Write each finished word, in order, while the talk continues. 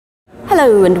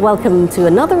Hello and welcome to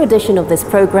another edition of this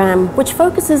program which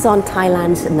focuses on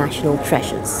Thailand's national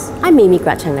treasures. I'm Mimi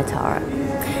Grachanatara.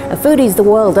 Foodies the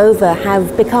world over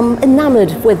have become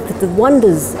enamored with the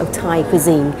wonders of Thai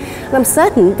cuisine, and I'm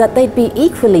certain that they'd be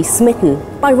equally smitten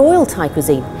by royal Thai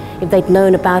cuisine if they'd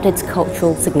known about its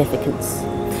cultural significance.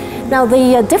 Now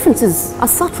the differences are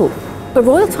subtle, but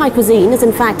royal Thai cuisine is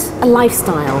in fact a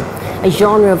lifestyle, a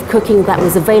genre of cooking that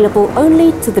was available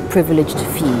only to the privileged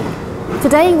few.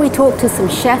 Today we talk to some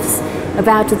chefs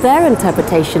about their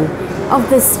interpretation of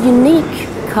this unique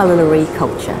culinary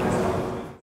culture.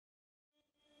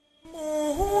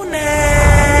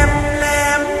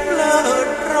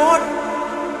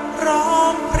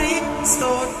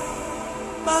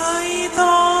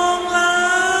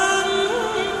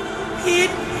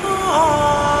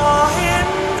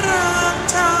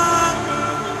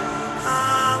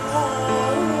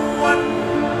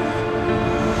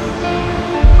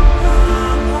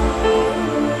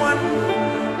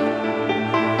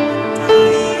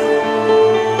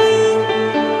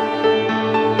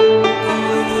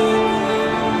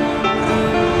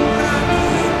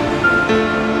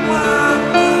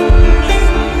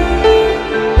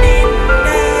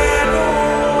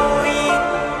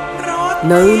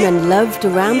 Known and loved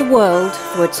around the world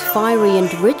for its fiery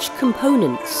and rich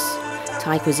components,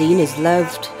 Thai cuisine is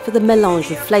loved for the melange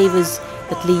of flavors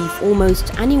that leave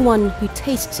almost anyone who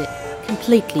tastes it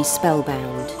completely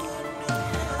spellbound.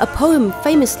 A poem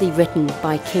famously written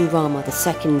by King Rama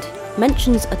II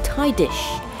mentions a Thai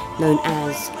dish known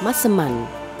as masaman.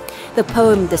 The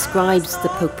poem describes the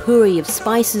potpourri of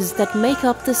spices that make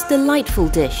up this delightful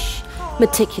dish,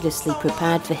 meticulously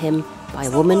prepared for him by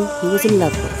a woman he was in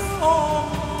love with.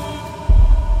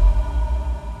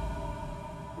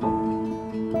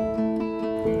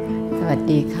 สวัส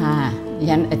ดีค่ะ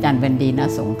ฉันอาจารย์บรรดีณ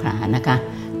สงขลานะคะ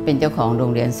เป็นเจ้าของโร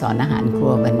งเรียนสอนอาหารครั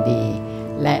วบรรดี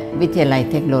และวิทยาลัย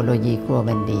เทคโนโลยีครัวบ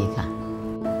รรดีค่ะ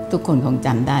ทุกคนคงจ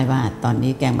ำได้ว่าตอน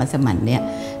นี้แกงมัสมั่นเนี่ย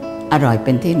อร่อยเ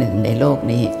ป็นที่หนึ่งในโลก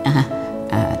นี้นะคะ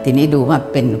ทีนี้ดูว่า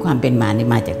เป็นความเป็นมานี่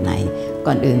มาจากไหน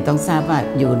ก่อนอื่นต้องทราบว่า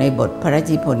อยู่ในบทพระรา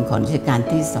ชนิพนธ์ของรัชกาล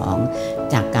ที่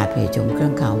2จากการเผยชมเครื่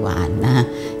องคาวหวานนะคะ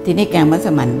ทีนี้แกงมัส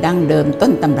มั่นดั้งเดิมต้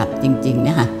นตำรับจริงๆน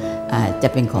ะคะจะ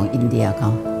เป็นของอินเดียเขา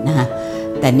นะคะ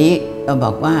แต่นี้เราบ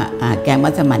อกว่าแกงมั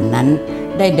สมั่นนั้น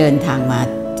ได้เดินทางมา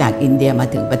จากอินเดียมา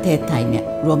ถึงประเทศไทยเนี่ย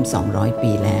ร่วม200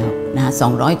ปีแล้วนะ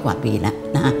200 กว่าปีแล้ว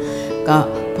นะก็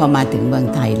พอมาถึงเมือง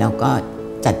ไทยเราก็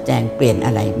จัดแจงเปลี่ยนอ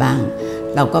ะไรบ้าง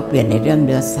เราก็เปลี่ยนในเรื่องเ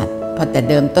นื้อสัตว์เพราะแต่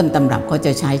เดิมต้นตำรับเขาจ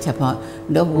ะใช้เฉพาะ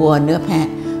เนื้อวัวเนื้อแพะ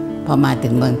พอมาถึ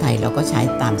งเมืองไทยเราก็ใช้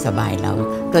ตามสบายเรา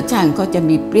รสชาติก็จะ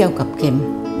มีเปรี้ยวกับเค็ม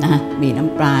นะมีน้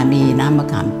ำปลามีน้ำมะ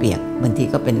ขามเปียกบางที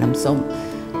ก็เป็นน้ำส้ม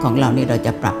ของเรานี่เราจ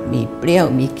ะปรับมีเปรี้ยว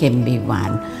มีเค็มมีหวา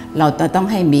นเราต้อง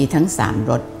ให้มีทั้ง3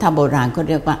รสถ้าโบราณเขา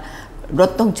เรียกว่ารส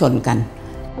ต้องชนกัน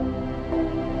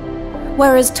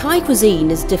Whereas Thai cuisine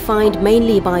is defined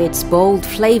mainly by its bold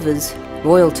flavors,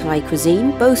 royal Thai cuisine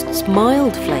boasts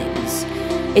mild flavors.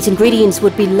 Its ingredients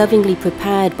would be lovingly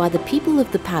prepared by the people of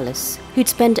the palace, who'd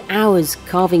spend hours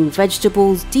carving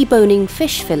vegetables, deboning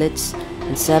fish fillets,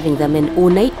 and serving them in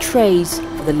ornate trays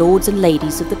for the lords and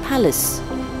ladies of the palace.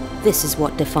 This is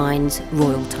what defines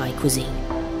royal Thai cuisine.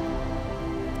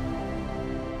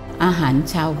 อาหาร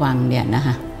ชาววังเนี่ยนะค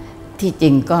ะที่จริ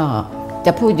งก็จ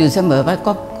ะพูดอยู่เสมอว่า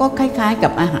ก็คล้ายๆกั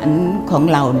บอาหารของ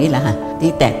เรานี่แหละค่ะ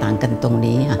ที่แตกต่างกันตรง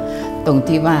นี้ค่ะตรง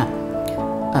ที่ว่า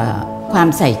ความ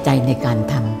ใส่ใจในการ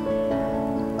ท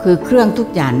ำคือเครื่องทุก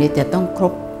อย่างนี่จะต้องคร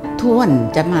บถ้วน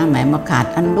จะมาแหมมาขาด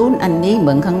อันนู้นอันนี้เห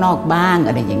มือนข้างนอกบ้างอ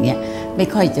ะไรอย่างเงี้ยไม่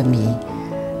ค่อยจะมี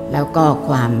แล้วก็ค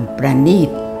วามประณีต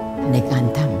ในการ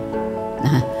ทำน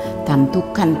ะทำทุก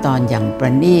ขั้นตอนอย่างปร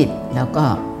ะณีตแล้วก็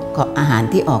อาหาร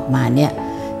ที่ออกมาเนี่ย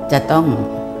จะต้อง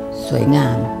สวยงา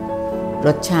มร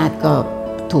สชาติก็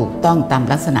ถูกต้องตาม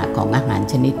ลักษณะของอาหาร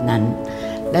ชนิดนั้น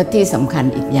แล้วที่สำคัญ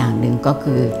อีกอย่างหนึ่งก็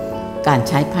คือการ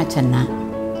ใช้ภาชนะ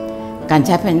การใ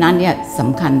ช้ภาชนะเนี่ยส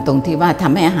ำคัญตรงที่ว่าท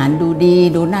ำให้อาหารดูดี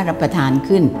ดูน่ารับประทาน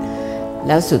ขึ้นแ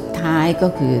ล้วสุดท้ายก็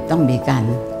คือต้องมีการ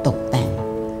ตกแต่ง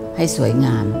ให้สวยง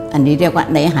ามอันนี้เรียกว่า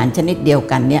ในอาหารชนิดเดียว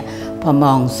กันเนี่ยพอม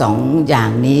อง2อย่า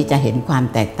งนี้จะเห็นความ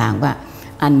แตกต่างว่า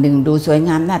อันหนึ่งดูสวยง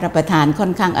ามน่ารับประทานค่อ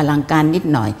นข้างอลังการนิด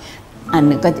หน่อยอันห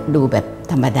นึ่งก็ดูแบบ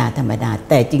ธรรมดา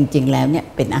แต่จริงๆแล้วเนี่ย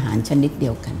เป็นอาหารชนิดเดี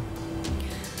ยวกัน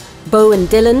Bo and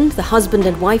Dylan, the husband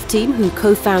and wife team who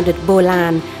co-founded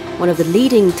Bolan, one of the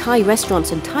leading Thai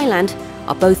restaurants in Thailand,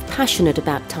 are both passionate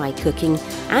about Thai cooking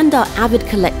and are avid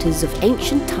collectors of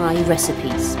ancient Thai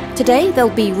recipes. Today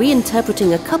they'll be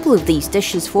reinterpreting a couple of these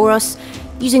dishes for us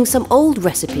using some old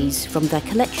recipes from their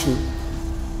collection.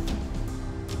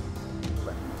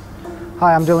 Hi,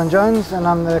 I'm Dylan Jones and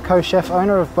I'm the co-chef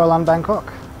owner of Bolan Bangkok.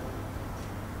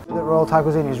 The Royal Thai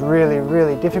cuisine is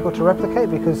really difficult to replicate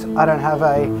because I don't have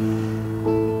a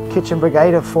kitchen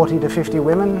brigade of 40 to 50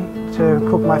 women to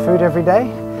cook my food every day.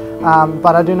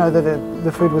 But I do know that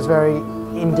the food was very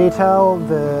in detail,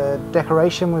 the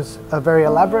decoration was very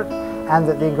elaborate, and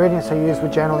that the ingredients I used were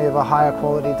generally of a higher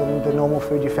quality than the normal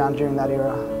food you found during that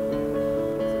era.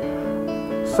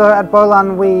 So at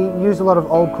Bolan we use a lot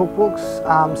of old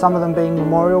cookbooks, some of them being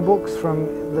memorial books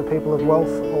from the people of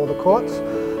wealth or the courts.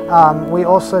 We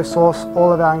also source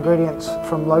all of our ingredients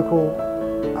from local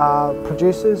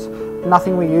producers.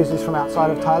 Nothing we use is from outside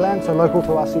of Thailand, so local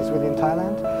to us is within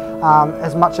Thailand.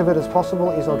 As much of it as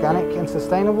possible is organic and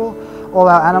sustainable. All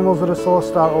our animals that are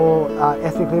sourced are all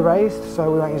ethically raised,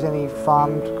 so we won't use any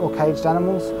farmed or caged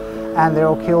animals, and they're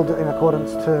all killed in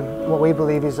accordance to what we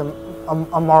believe is a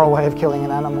moral way of killing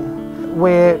an animal.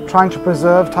 We're trying to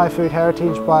preserve Thai food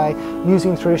heritage by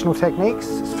using traditional techniques.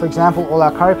 For example, all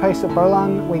our curry paste at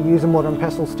Bolan, we use a mortar and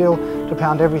pestle still to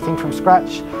pound everything from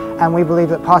scratch, and we believe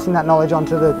that passing that knowledge on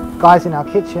to the guys in our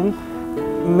kitchen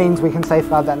means we can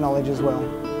safeguard that knowledge as well.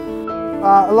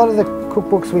 A lot of the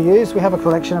cookbooks we use, we have a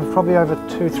collection of probably over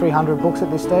 200-300 books at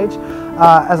this stage.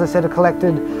 As I said, are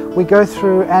collected. We go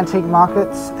through antique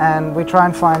markets and we try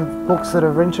and find books that are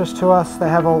of interest to us. They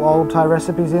have all old Thai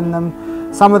recipes in them.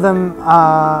 Some of them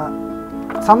are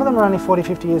only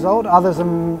 40-50 years old, others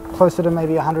are closer to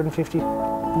maybe 150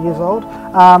 years old.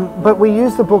 But we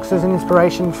use the books as an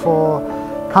inspiration for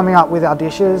coming up with our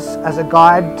dishes, as a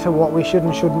guide to what we should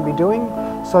and shouldn't be doing.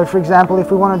 So for example,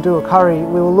 if we want to do a curry,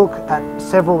 we will look at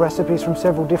several recipes from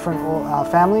several different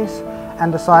families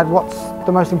and decide what's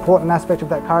the most important aspect of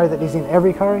that curry that is in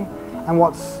every curry, and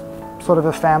what's sort of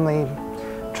a family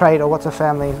trait or what's a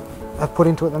family have put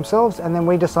into it themselves, and then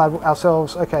we decide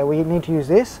ourselves, okay, we need to use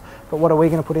this, but what are we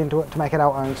going to put into it to make it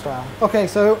our own style? Okay,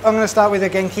 so I'm going to start with a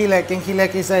genki lek. Genki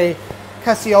lek is a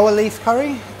cassiola leaf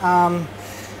curry,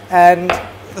 and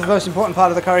the most important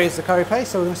part of the curry is the curry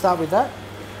paste, so we're going to start with that.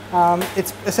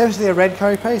 It's essentially a red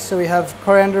curry paste, so we have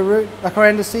coriander root,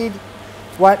 coriander seed,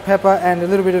 white pepper, and a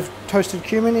little bit of toasted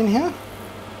cumin in here.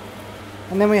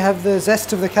 And then we have the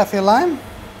zest of the kaffir lime,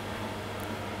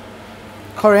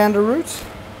 coriander root.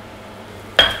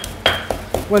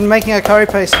 When making a curry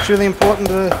paste, it's really important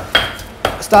to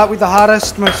start with the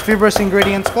hardest, most fibrous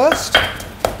ingredients first,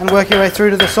 and work your way through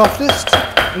to the softest.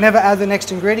 Never add the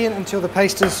next ingredient until the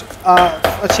paste has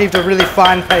achieved a really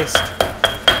fine paste.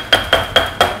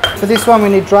 For this one we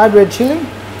need dried red chilli.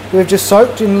 We've just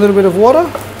soaked in a little bit of water,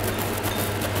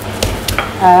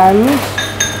 and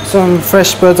some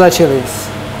fresh bird's eye chilies.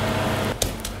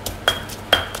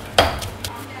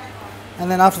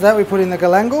 And then after that we put in the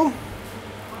galangal.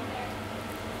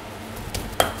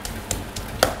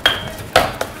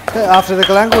 Okay, after the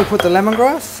galangal we put the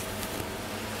lemongrass.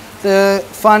 The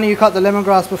finer you cut the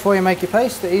lemongrass before you make your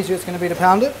paste, the easier it's going to be to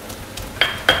pound it.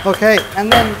 Okay, and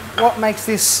then what makes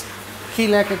this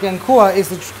kilek again kua is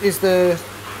the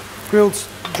grilled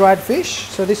dried fish.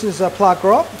 So this is a pla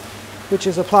grop, which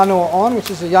is a pla noa on, which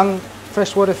is a young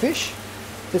freshwater fish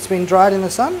that's been dried in the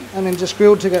sun and then just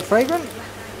grilled to get fragrant.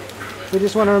 We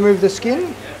just want to remove the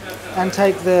skin and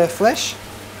take the flesh.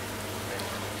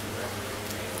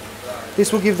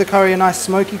 This will give the curry a nice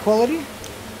smoky quality.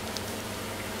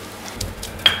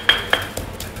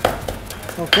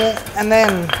 Okay, and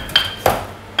then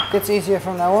it gets easier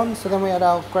from now on. So then we add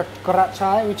our grat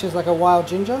chai, which is like a wild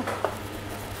ginger.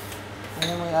 And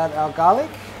then we add our garlic.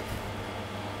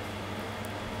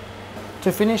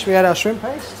 To finish, we add our shrimp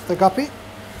paste, the guppy.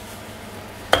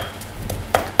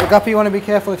 The guppy, you want to be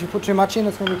careful. If you put too much in,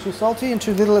 it's going to be too salty, and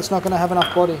too little, it's not going to have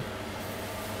enough body.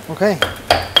 Okay,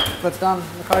 that's done,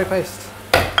 the curry paste.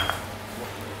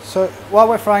 So while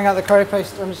we're frying out the curry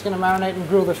paste, I'm just going to marinate and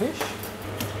grill the fish.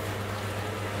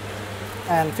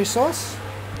 And fish sauce.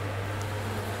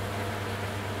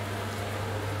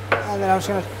 And then I'm just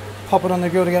going to pop it on the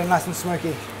grill to get it nice and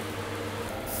smoky.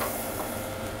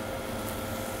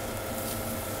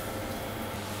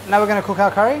 Now we're going to cook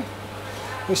our curry.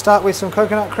 We start with some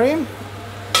coconut cream.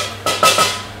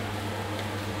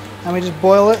 And we just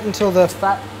boil it until the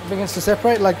fat begins to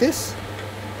separate like this.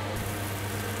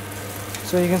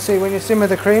 So you can see when you simmer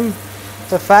the cream,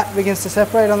 the fat begins to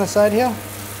separate on the side here.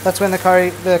 That's when the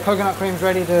coconut cream is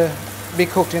ready to be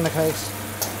cooked in the paste.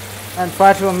 And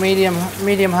fry to a medium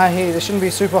high heat. It shouldn't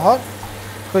be super hot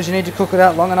because you need to cook it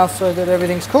out long enough so that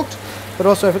everything's cooked. But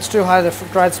also if it's too high, the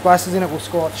dried spices in it will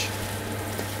scorch.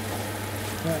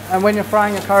 And when you're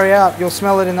frying your curry out, you'll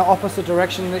smell it in the opposite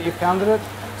direction that you've pounded it.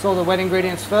 So all the wet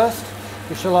ingredients first,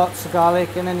 your shallots,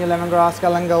 garlic, and then your lemongrass,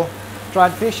 galangal,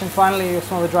 dried fish, and finally you'll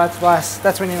smell the dried spice.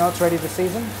 That's when you know it's ready to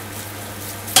season.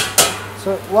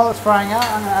 So while it's frying out,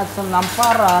 I'm going to add some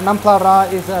namplara.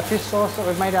 Namplara is a fish sauce that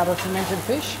we've made out of fermented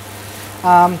fish.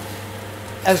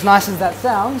 As nice as that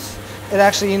sounds, it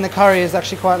actually in the curry is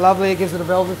actually quite lovely. It gives it a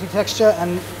velvety texture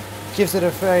and gives it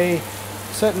a very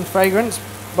certain fragrance,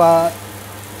 but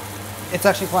it's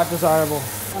actually quite desirable.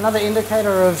 Another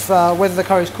indicator of whether the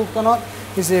curry is cooked or not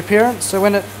is the appearance. So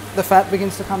when the fat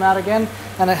begins to come out again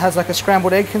and it has like a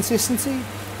scrambled egg consistency,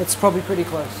 it's probably pretty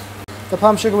close. The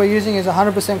palm sugar we're using is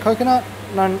 100% coconut,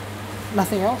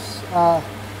 nothing else.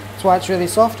 That's why it's really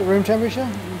soft at room temperature.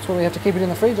 That's why we have to keep it in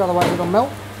the fridge, otherwise it'll melt.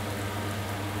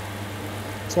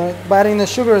 So by adding the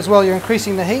sugar as well, you're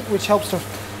increasing the heat, which helps to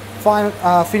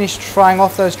finish frying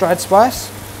off those dried spice.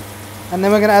 And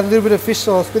then we're going to add a little bit of fish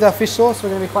sauce. With our fish sauce, we're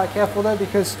going to be quite careful though,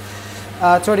 because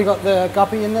it's already got the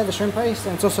guppy in there, the shrimp paste,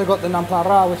 and it's also got the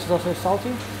namplara, which is also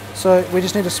salty. So we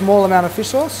just need a small amount of fish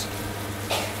sauce.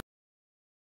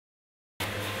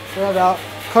 We have our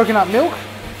coconut milk.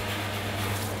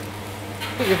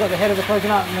 You've got the head of the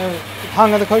coconut and the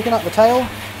hung of the coconut, the tail.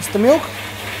 It's the milk.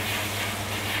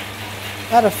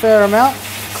 Add a fair amount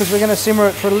because we're going to simmer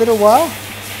it for a little while.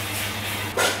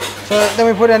 So then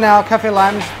we put in our cafe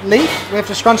lime leaf. We have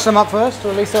to scrunch them up first to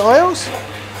release the oils.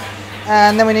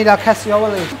 And then we need our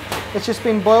cassiola leaf. It's just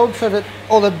been boiled so that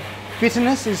all the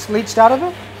bitterness is leached out of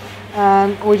it.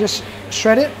 And we just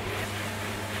shred it.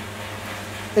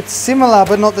 It's similar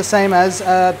but not the same as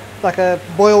like a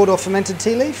boiled or fermented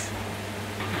tea leaf.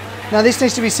 Now this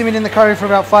needs to be simmered in the curry for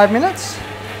about 5 minutes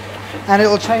and it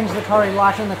will change the curry,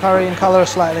 lighten the curry and colour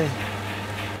slightly.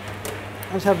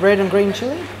 I just have red and green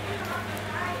chilli.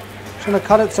 Just going to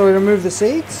cut it so we remove the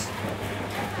seeds.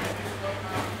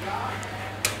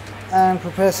 And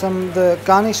prepare the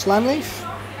garnished lime leaf.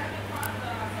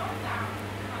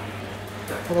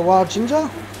 For the wild ginger.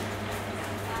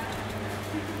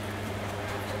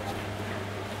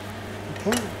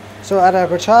 Okay. So add our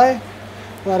grachai,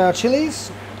 we'll add our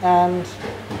chilies and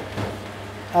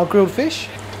our grilled fish.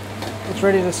 It's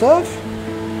ready to serve.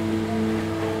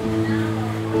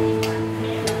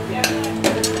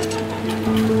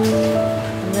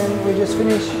 And then we just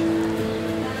finish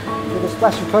with a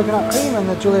splash of coconut cream and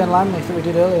the julienne lime leaf that we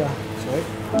did earlier.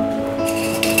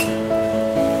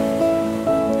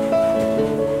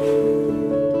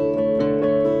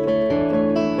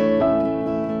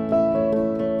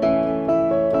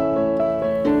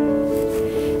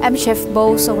 I'm Chef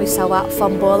Bo Somisawa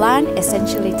from Bolan,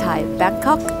 essentially Thai,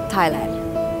 Bangkok, Thailand.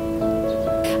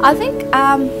 I think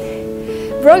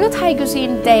Royal Thai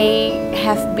cuisine, they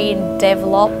have been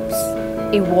developed,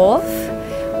 evolved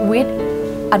with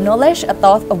a knowledge, a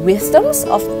thought, a wisdoms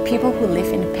of people who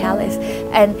live in the palace.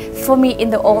 And for me, in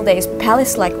the old days,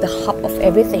 palace like the hub of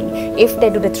everything. If they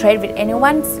do the trade with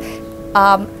anyone,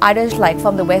 either like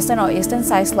from the western or eastern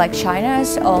sides like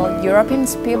China's or European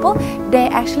people, they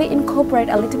actually incorporate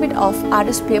a little bit of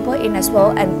other people in as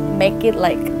well and make it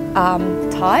like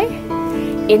Thai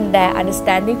in their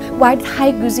understanding. While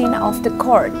Thai cuisine of the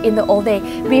court in the old day,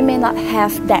 we may not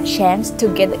have that chance to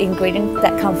get the ingredients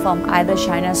that come from either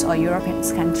China's or European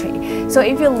country. So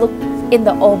if you look in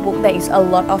the old book, there is a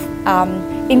lot of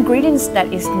ingredients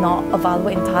that is not available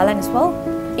in Thailand as well.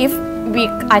 If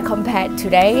I compare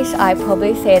today, I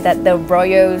probably say that the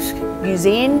royal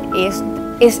cuisine is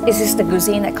the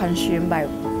cuisine that consumed by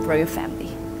royal family,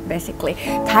 basically.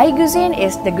 Thai cuisine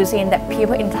is the cuisine that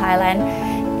people in Thailand,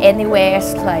 anywhere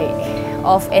like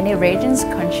of any regions,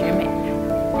 consume it.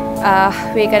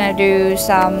 We're gonna do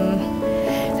some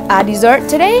dessert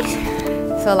today.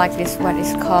 So like this one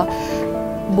is called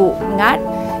bu ngat.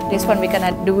 This one we're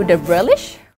gonna do the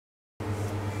relish.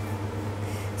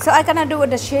 So I'm gonna do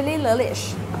the chili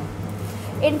relish.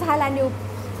 In Thailand, you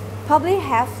probably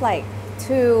have like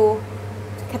two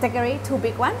categories, two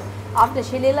big ones of the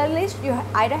chili relish. You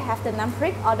either have the nam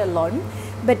prik or the lon,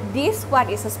 but this one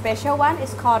is a special one.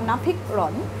 It's called nam prik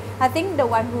lon. I think the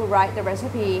one who write the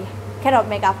recipe cannot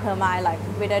make up her mind like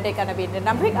whether they're gonna be the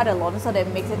nam prik or the lon, so they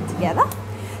mix it together.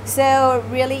 So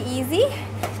really easy.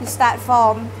 You start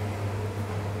from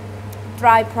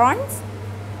dry prawns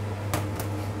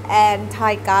and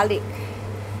Thai garlic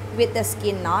with the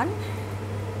skin on,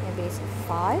 maybe it's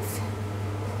 5,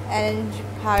 and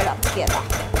pile it up together.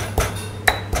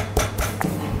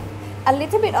 A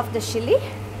little bit of the chili,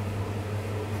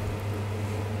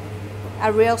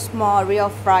 a real small, real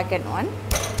fragrant one.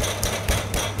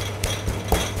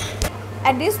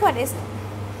 And this one is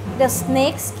the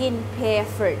snake skin pear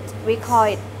fruit. We call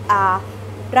it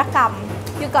rakam.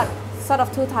 You got sort of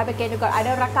two types again. You got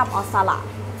either rakam or salad.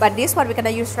 But this one we're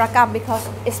gonna use rakam because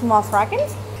it's more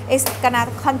fragrant. It's gonna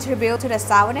contribute to the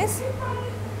sourness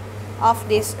of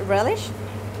this relish.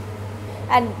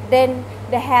 And then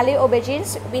the hairy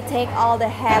aubergines, we take all the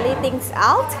hairy things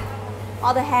out,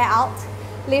 all the hair out,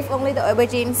 leave only the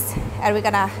aubergines, and we're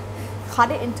gonna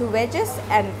cut it into wedges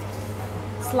and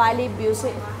slightly bruise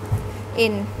it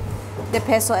in the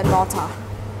pestle and mortar,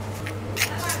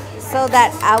 so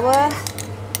that our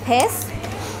paste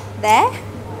there,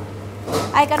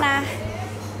 I'm gonna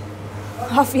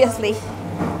obviously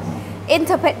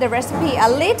interpret the recipe a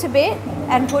little bit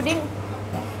and putting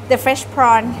the fresh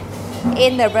prawn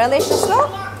in the relish as well.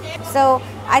 So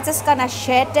I just gonna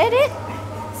shade it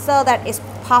so that it's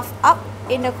puffed up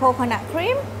in the coconut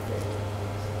cream.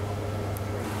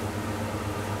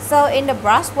 So in the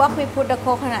brushwork we put the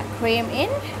coconut cream in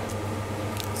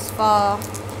for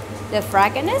the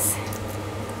fragrance.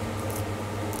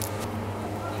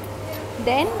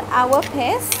 Then our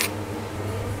paste,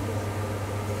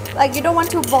 like you don't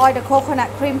want to boil the coconut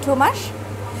cream too much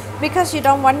because you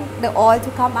don't want the oil to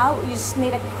come out. You just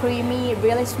need a creamy,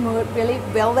 really smooth, really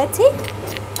velvety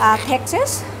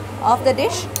textures of the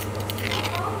dish.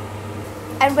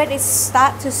 And when it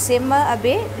starts to simmer a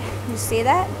bit, you see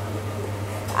that,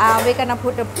 we're gonna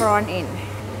put the prawn in,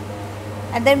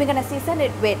 and then we're gonna season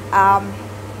it with palm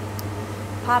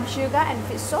sugar and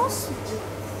fish sauce,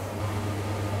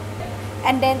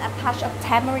 and then a touch of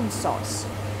tamarind sauce.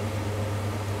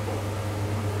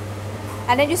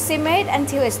 And then you simmer it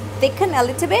until it's thickened a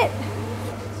little bit.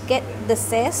 Get the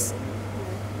zest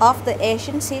of the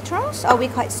Asian citrus, or we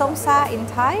call it song sa in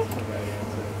Thai,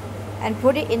 and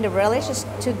put it in the relish just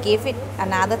to give it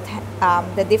another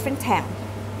the different tang.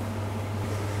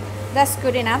 That's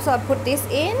good enough. So I put this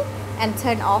in and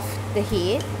turn off the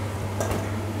heat.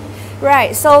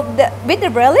 Right, so with the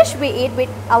relish we eat with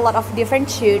a lot of different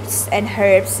shoots and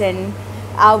herbs and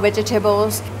our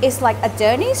vegetables. It's like a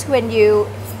journey. When you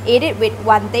eat it with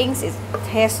one thing, it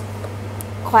tastes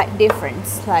quite different.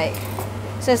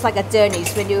 So it's like a journey.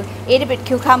 When you eat it with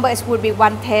cucumber, it would be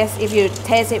one taste. If you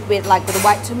taste it with like the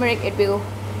white turmeric, it will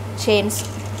change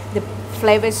the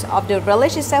flavors of the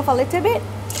relish itself a little bit.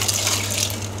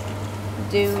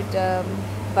 Do the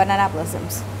banana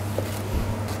blossoms.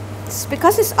 It's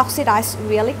because it's oxidized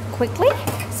really quickly,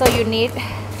 so you need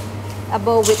a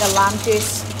bowl with a lime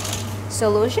juice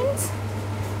solutions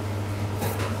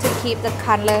to keep the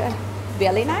color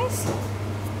really nice.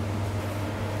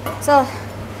 So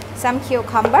some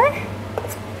cucumber.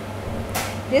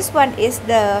 This one is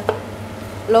the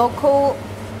local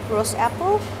rose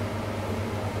apple.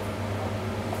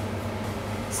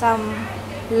 Some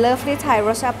lovely Thai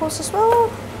rose apples as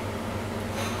well.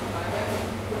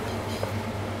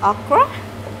 Okra,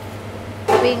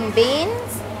 wing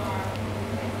beans,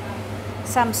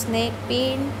 some snake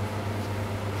bean,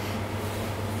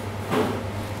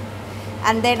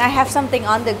 and then I have something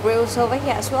on the grills over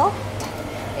here as well.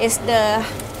 It's the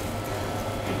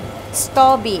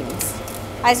store beans.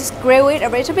 I just grill it a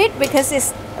little bit because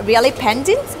it's really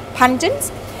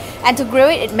pungent, and to grill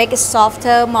it, it makes it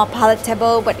softer, more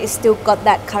palatable, but it still got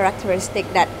that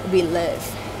characteristic that we love.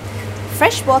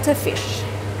 Freshwater fish.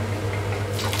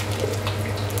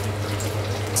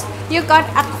 You got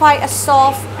quite a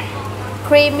soft,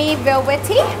 creamy,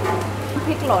 velvety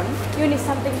picklon. You need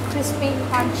something crispy,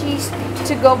 crunchy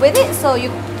to go with it, so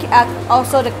you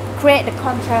also create the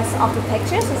contrast of the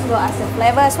textures as well as the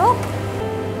flavor as well.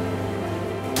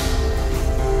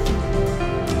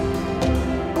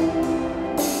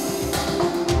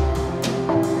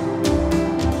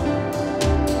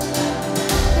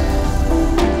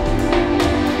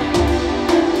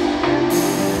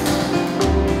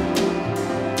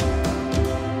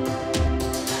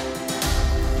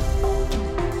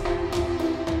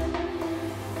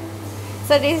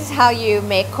 So this is how you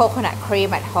make coconut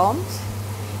cream at home.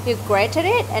 You grated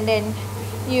it and then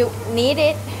you knead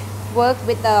it, work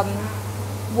with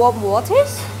warm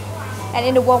waters. And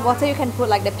in the warm water you can put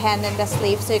like the pan and the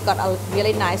sleeve, so you got a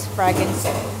really nice fragrance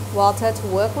water to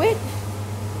work with.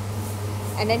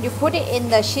 And then you put it in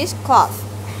the cheesecloth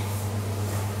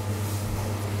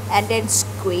and then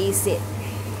squeeze it.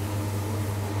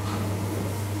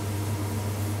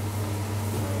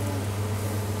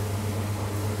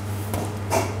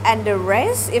 And the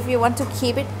rest, if you want to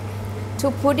keep it, to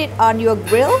put it on your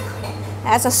grill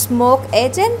as a smoke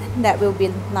agent, that will be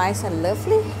nice and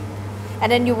lovely.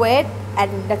 And then you wait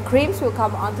and the creams will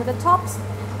come onto the tops,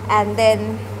 and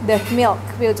then the milk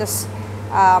will just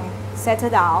settle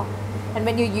down. And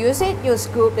when you use it, you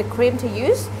scoop the cream to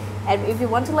use, and if you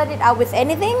want to let it out with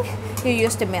anything, you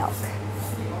use the milk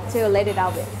to let it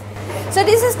out with. So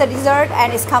this is the dessert,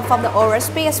 and it's come from the old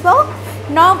recipe as well.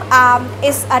 Now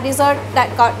it's a dessert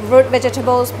that got root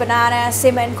vegetables, banana,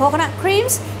 cinnamon, coconut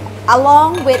creams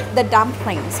along with the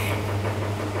dumplings.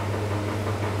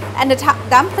 and the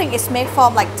dumpling is made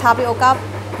from like tapioca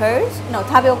pearls, no,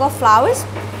 tapioca flowers.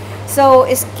 So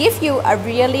it gives you a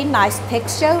really nice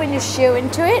texture when you chew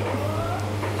into it.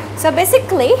 So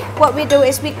basically, what we do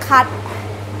is we cut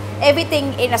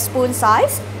everything in a spoon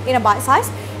size, in a bite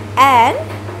size, and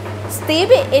steep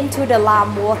it into the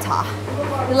lime water.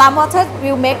 The lime water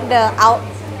will make the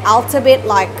outer bit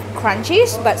like crunchy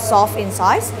but soft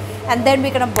inside, and then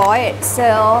we're gonna boil it.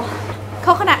 So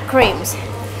coconut creams,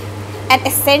 an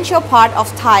essential part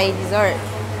of Thai dessert.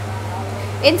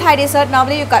 In Thai dessert,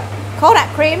 normally you got coconut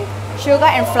cream, sugar,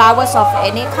 and flowers of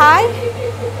any kind.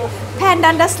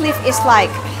 Pandan dust leaf is like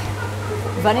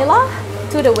vanilla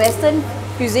to the Western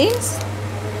cuisines.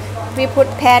 We put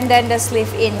pandan dust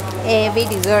leaf in every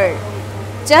dessert.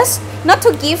 Just not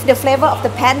to give the flavor of the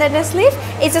pandan dust leaf,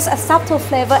 it's just a subtle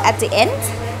flavor at the end,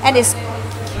 and it's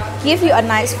give you a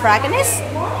nice fragrance.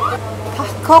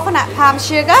 Coconut palm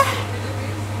sugar.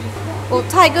 Well,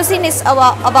 Thai cuisine is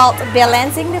about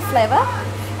balancing the flavor.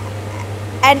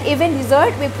 And even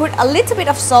dessert, we put a little bit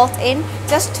of salt in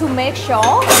just to make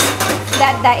sure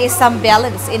that there is some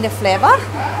balance in the flavor.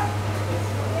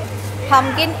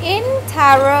 Pumpkin in,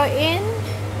 taro in.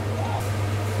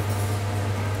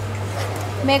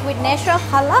 Made with natural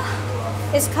color.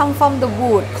 It's come from the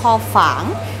wood called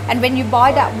fang. And when you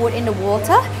boil that wood in the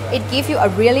water, it gives you a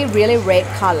really, really red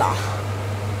color.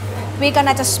 We're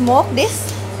gonna just smoke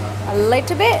this a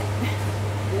little bit.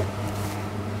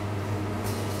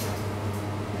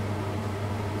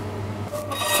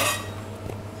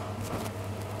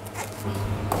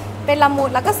เป็นละมุด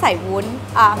แล้วก็ใส่วุ้น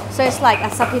so it's like a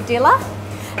sapidilla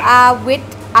with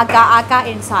agar-agar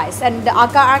inside, and the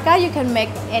agar-agar you can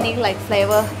make any like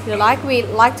flavor you like. We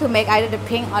like to make either the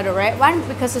pink or the red one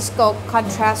because it's got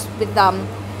contrast with the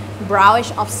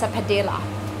brownish of sapidilla.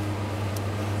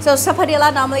 So sapidilla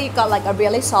normally you got like a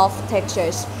really soft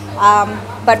textures,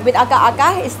 but with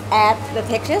agar-agar it adds the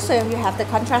texture, so you have the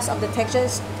contrast of the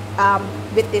textures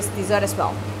with this dessert as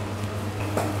well.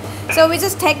 So we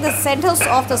just take the centers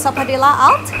of the sapodilla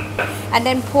out and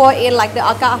then pour in like the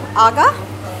agar,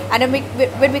 and then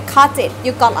when we cut it,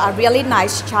 you got a really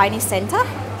nice shiny center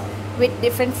with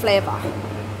different flavor.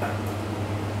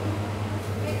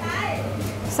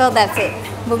 So that's it,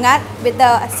 bungat with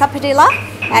the sapodilla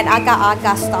and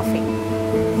agar stuffing.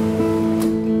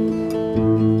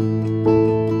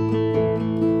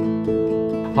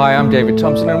 Hi, I'm David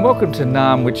Thompson and welcome to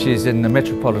Nam, which is in the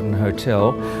Metropolitan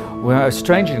Hotel, where,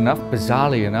 strangely enough,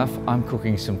 bizarrely enough, I'm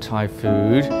cooking some Thai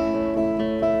food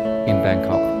in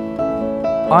Bangkok.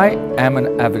 I am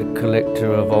an avid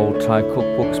collector of old Thai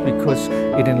cookbooks because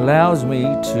it allows me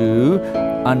to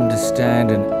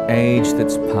understand an age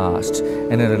that's past,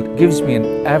 and it gives me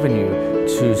an avenue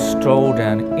to stroll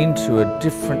down into a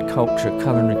different culture,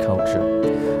 culinary culture,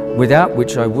 without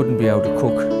which I wouldn't be able to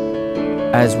cook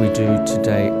as we do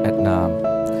today at Nam.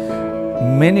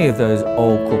 Many of those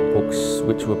old cookbooks,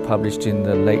 which were published in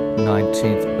the late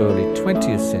 19th, early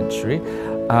 20th century,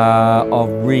 are of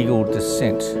regal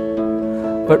descent.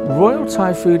 But royal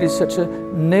Thai food is such a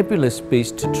nebulous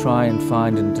beast to try and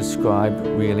find and describe,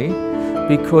 really,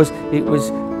 because it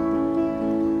was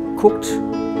cooked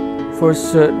for a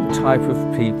certain type of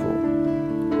people,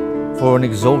 for an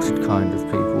exalted kind of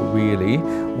people, really,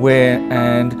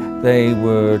 and they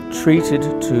were treated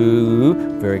to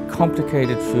very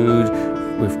complicated food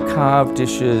with carved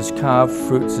dishes, carved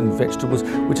fruits and vegetables,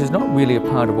 which is not really a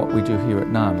part of what we do here at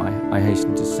Nam, I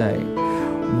hasten to say.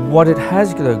 What it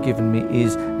has, though, given me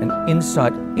is an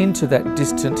insight into that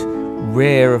distant,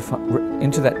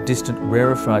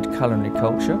 rarefied culinary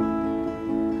culture,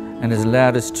 and has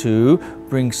allowed us to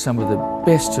bring some of the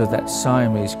best of that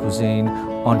Siamese cuisine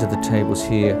onto the tables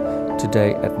here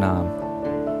today at Nam.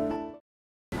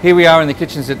 Here we are in the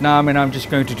kitchens at Nam, and I'm just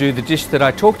going to do the dish that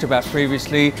I talked about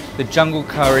previously, the jungle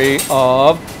curry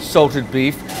of salted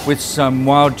beef with some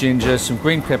wild ginger, some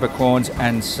green peppercorns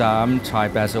and some Thai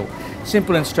basil.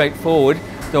 Simple and straightforward,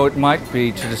 though it might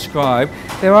be to describe.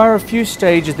 There are a few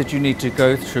stages that you need to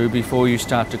go through before you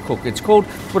start to cook. It's called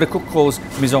what a cook calls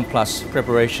mise en place,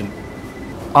 preparation.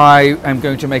 I am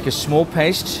going to make a small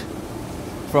paste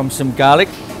from some garlic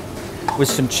with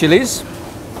some chilies,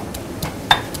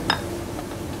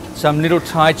 some little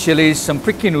Thai chilies, some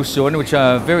prikin usun, which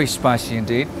are very spicy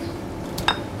indeed,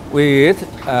 with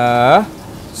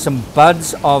some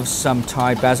buds of some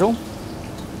Thai basil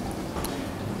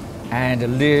and a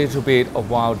little bit of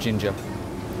wild ginger.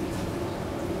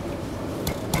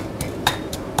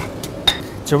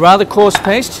 It's a rather coarse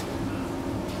paste.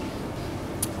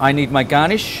 I need my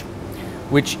garnish,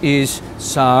 which is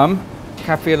some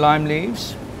kaffir lime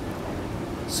leaves,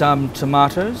 some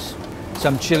tomatoes,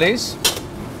 some chilies,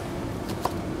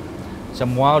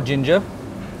 some wild ginger,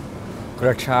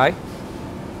 grachai,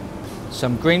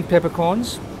 some green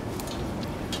peppercorns,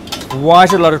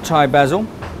 quite a lot of Thai basil,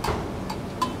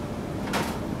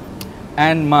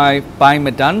 and my bai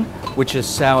madun, which is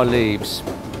sour leaves.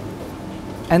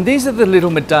 And these are the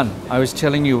little madun I was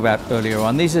telling you about earlier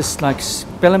on. These are like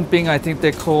spelunping, I think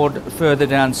they're called, further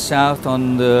down south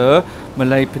on the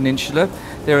Malay Peninsula.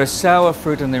 They're a sour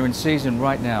fruit and they're in season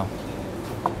right now.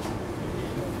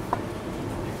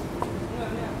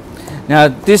 Now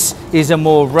this is a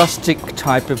more rustic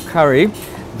type of curry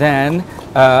than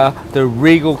the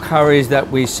regal curries that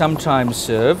we sometimes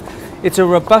serve. It's a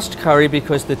robust curry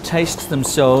because the tastes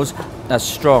themselves are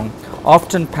strong.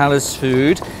 Often palace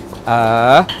food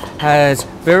has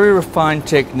very refined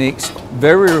techniques,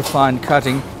 very refined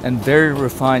cutting and very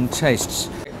refined tastes.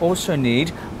 I also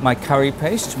need my curry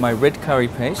paste, my red curry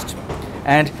paste,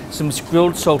 and some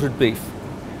grilled salted beef,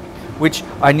 which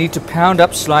I need to pound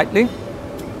up slightly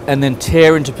and then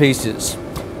tear into pieces.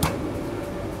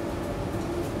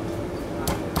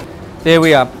 There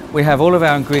we are. We have all of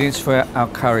our ingredients for our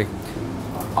curry.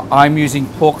 I'm using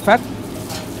pork fat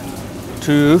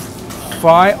to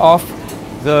fry off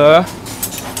the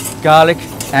garlic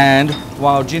and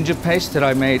wild ginger paste that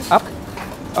I made up.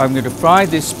 I'm going to fry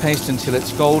this paste until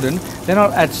it's golden. Then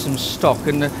I'll add some stock,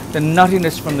 and the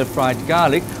nuttiness from the fried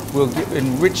garlic will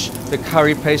enrich the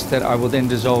curry paste that I will then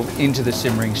dissolve into the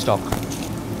simmering stock.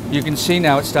 You can see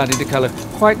now it's starting to colour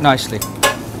quite nicely.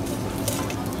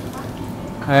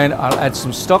 And I'll add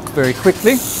some stock very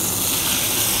quickly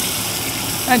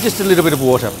and just a little bit of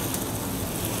water.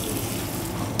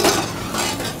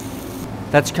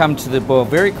 That's come to the boil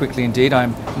very quickly indeed.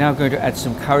 I'm now going to add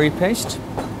some curry paste.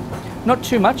 Not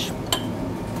too much.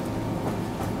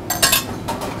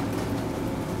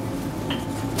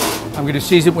 I'm going to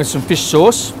season it with some fish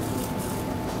sauce.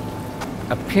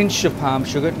 A pinch of palm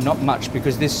sugar, not much,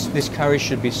 because this curry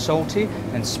should be salty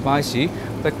and spicy,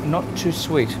 but not too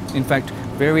sweet. In fact,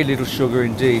 very little sugar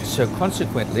indeed. So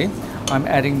consequently, I'm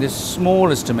adding the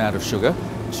smallest amount of sugar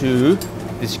to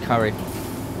this curry.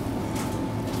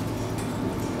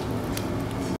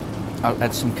 I'll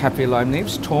add some kaffir lime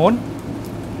leaves, torn,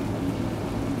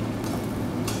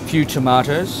 a few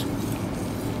tomatoes,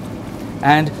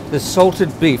 and the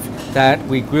salted beef that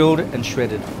we grilled and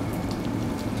shredded.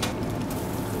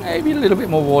 Maybe a little bit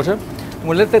more water.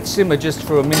 We'll let that simmer just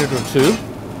for a minute or two.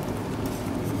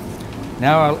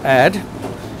 Now I'll add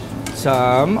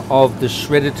some of the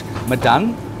shredded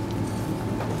madun,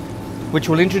 which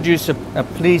will introduce a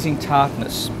pleasing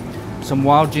tartness, some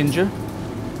wild ginger,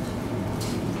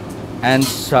 and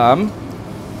some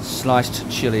sliced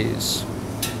chilies.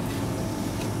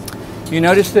 You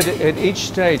notice that at each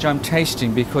stage I'm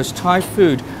tasting, because Thai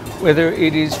food, whether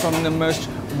it is from the most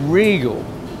regal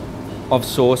of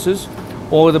sauces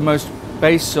or the most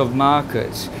base of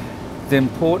markets, the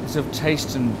importance of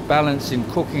taste and balance in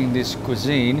cooking this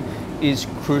cuisine is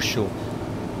crucial.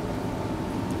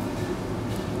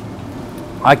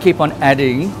 I keep on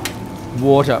adding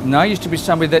water. Now, I used to be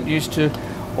somebody that used to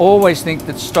always think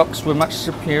that stocks were much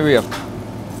superior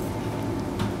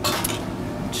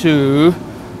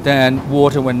than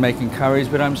water when making curries,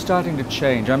 but I'm starting to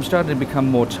change. I'm starting to become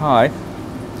more Thai.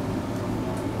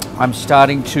 I'm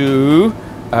starting to,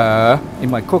 in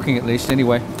my cooking at least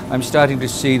anyway, I'm starting to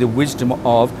see the wisdom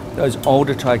of those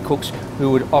older Thai cooks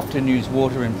who would often use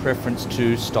water in preference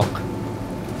to stock.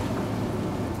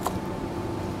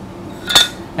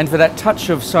 And for that touch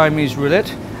of Siamese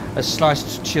roulette, a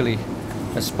sliced chili,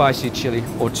 a spicy chili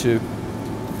or two.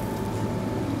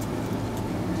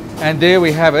 And there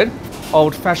we have it,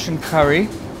 old-fashioned curry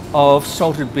of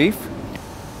salted beef.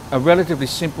 A relatively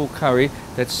simple curry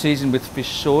that's seasoned with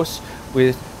fish sauce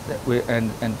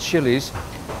and chilies,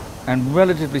 and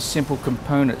relatively simple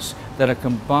components that are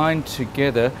combined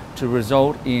together to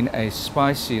result in a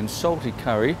spicy and salty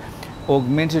curry,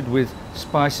 augmented with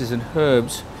spices and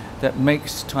herbs that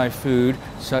makes Thai food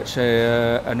such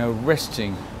an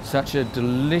arresting, such a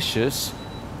delicious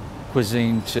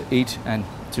cuisine to eat and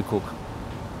to cook.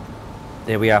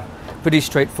 There we are. Pretty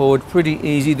straightforward, pretty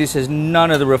easy. This has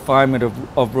none of the refinement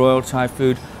of royal Thai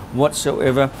food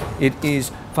whatsoever. It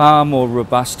is far more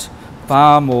robust,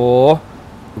 far more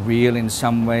real in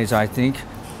some ways, I think,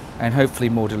 and hopefully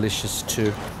more delicious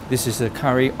too. This is the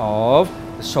curry of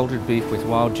the salted beef with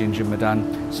wild ginger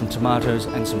madun, some tomatoes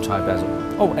and some Thai basil.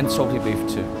 Oh, and salty beef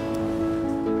too.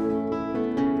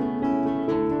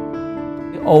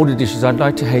 The older dishes, I'd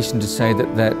like to hasten to say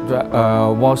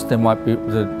that whilst there might be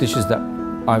the dishes that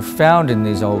I've found in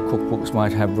these old cookbooks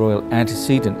might have royal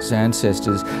antecedents,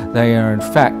 ancestors, they are in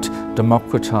fact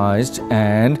democratized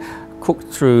and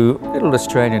cooked through little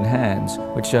Australian hands,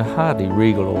 which are hardly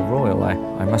regal or royal,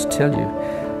 I must tell you.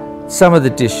 Some of the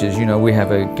dishes, you know, we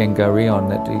have a gengarion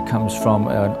that it comes from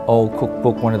an old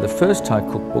cookbook, one of the first Thai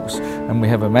cookbooks, and we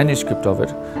have a manuscript of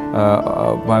it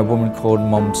by a woman called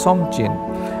Mom Som Jin.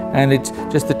 And it's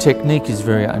just the technique is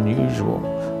very unusual.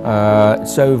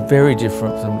 So very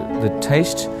different from the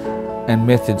taste and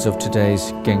methods of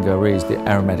today's gengaris, the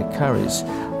aromatic curries.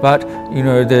 But you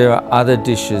know, there are other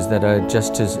dishes that are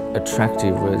just as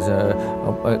attractive. There's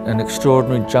an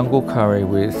extraordinary jungle curry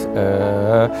with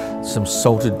some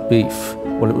salted beef.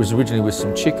 Well, it was originally with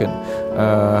some chicken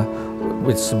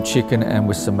and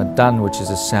with some madan, which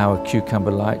is a sour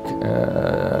cucumber-like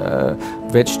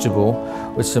vegetable,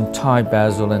 with some Thai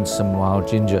basil and some wild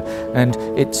ginger. And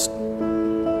it's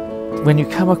when you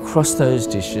come across those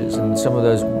dishes and some of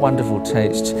those wonderful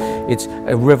tastes, it's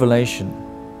a revelation.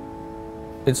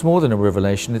 It's more than a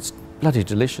revelation, it's bloody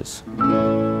delicious.